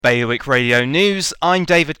Bailiwick Radio News, I'm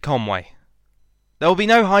David Conway. There will be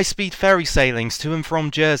no high-speed ferry sailings to and from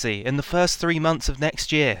Jersey in the first 3 months of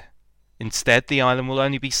next year. Instead, the island will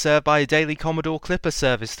only be served by a daily Commodore Clipper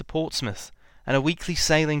service to Portsmouth and a weekly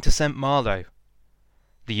sailing to St Malo.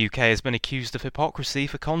 The UK has been accused of hypocrisy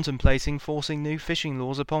for contemplating forcing new fishing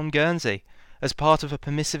laws upon Guernsey as part of a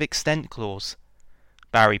permissive extent clause.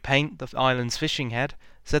 Barry Paint, the island's fishing head,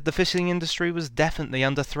 said the fishing industry was definitely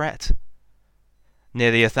under threat.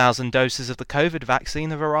 Nearly 1,000 doses of the COVID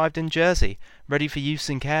vaccine have arrived in Jersey, ready for use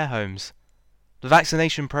in care homes. The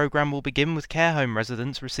vaccination programme will begin with care home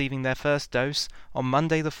residents receiving their first dose on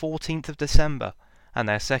Monday the 14th of December, and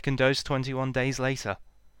their second dose 21 days later.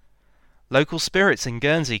 Local spirits in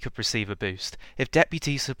Guernsey could receive a boost if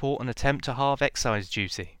deputies support an attempt to halve excise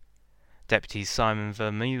duty. Deputies Simon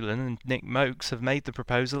Vermeulen and Nick Mokes have made the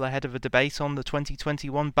proposal ahead of a debate on the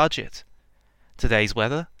 2021 budget. Today's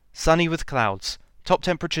weather: sunny with clouds. Top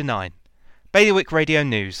temperature 9. Bailiwick Radio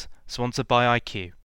News, sponsored by IQ.